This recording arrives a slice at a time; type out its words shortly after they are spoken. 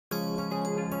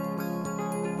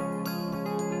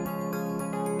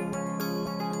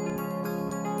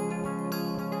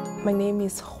My name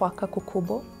is Hwaka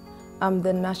Kukubo. I'm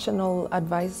the National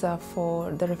Advisor for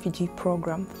the Refugee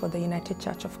Program for the United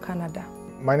Church of Canada.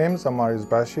 My name is Amarius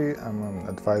Bashi. I'm an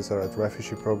advisor at the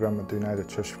Refugee Program at the United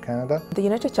Church of Canada. The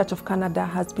United Church of Canada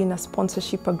has been a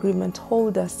sponsorship agreement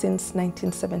holder since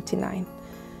 1979.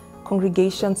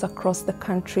 Congregations across the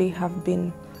country have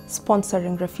been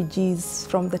sponsoring refugees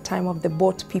from the time of the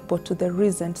boat people to the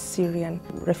recent Syrian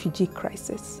refugee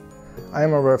crisis. I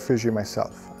am a refugee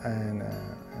myself, and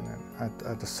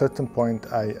at a certain point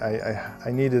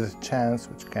I needed a chance,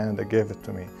 which Canada gave it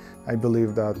to me. I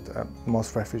believe that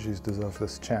most refugees deserve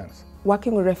this chance.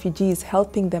 Working with refugees,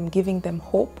 helping them, giving them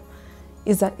hope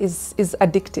is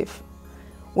addictive.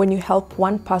 When you help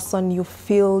one person, you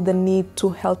feel the need to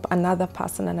help another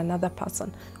person and another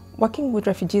person. Working with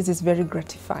refugees is very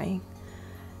gratifying.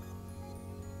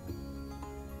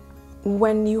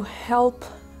 When you help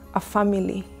a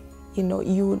family, you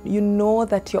know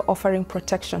that you're offering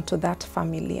protection to that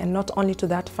family, and not only to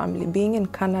that family. Being in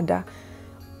Canada,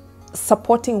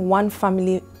 supporting one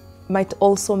family might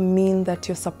also mean that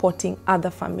you're supporting other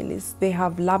families. They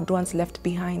have loved ones left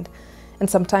behind. And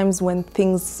sometimes when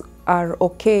things are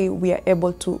okay, we are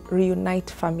able to reunite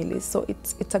families. So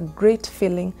it's a great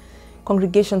feeling.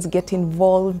 Congregations get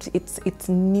involved. It's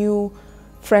new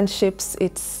friendships.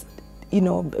 It's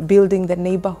building the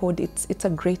neighborhood. It's a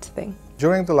great thing.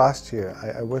 During the last year,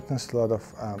 I witnessed a lot of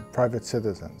private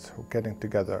citizens who are getting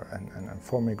together and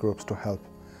forming groups to help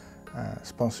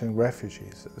sponsoring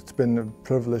refugees. It's been a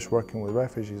privilege working with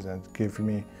refugees, and it gave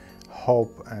me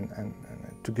hope and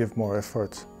to give more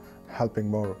efforts, helping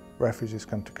more refugees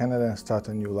come to Canada and start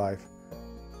a new life.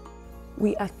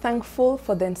 We are thankful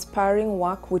for the inspiring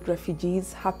work with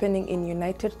refugees happening in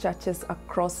United Churches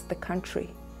across the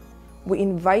country. We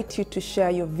invite you to share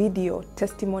your video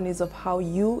testimonies of how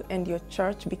you and your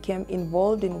church became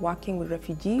involved in working with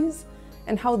refugees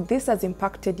and how this has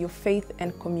impacted your faith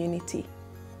and community.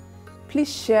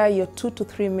 Please share your 2 to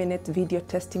 3 minute video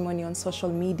testimony on social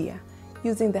media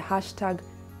using the hashtag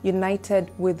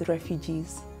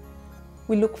 #UnitedWithRefugees.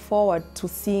 We look forward to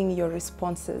seeing your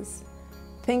responses.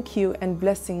 Thank you and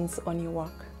blessings on your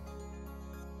work.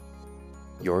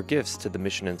 Your gifts to the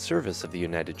mission and service of the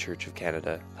United Church of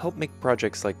Canada help make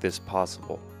projects like this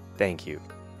possible. Thank you,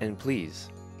 and please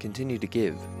continue to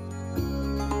give.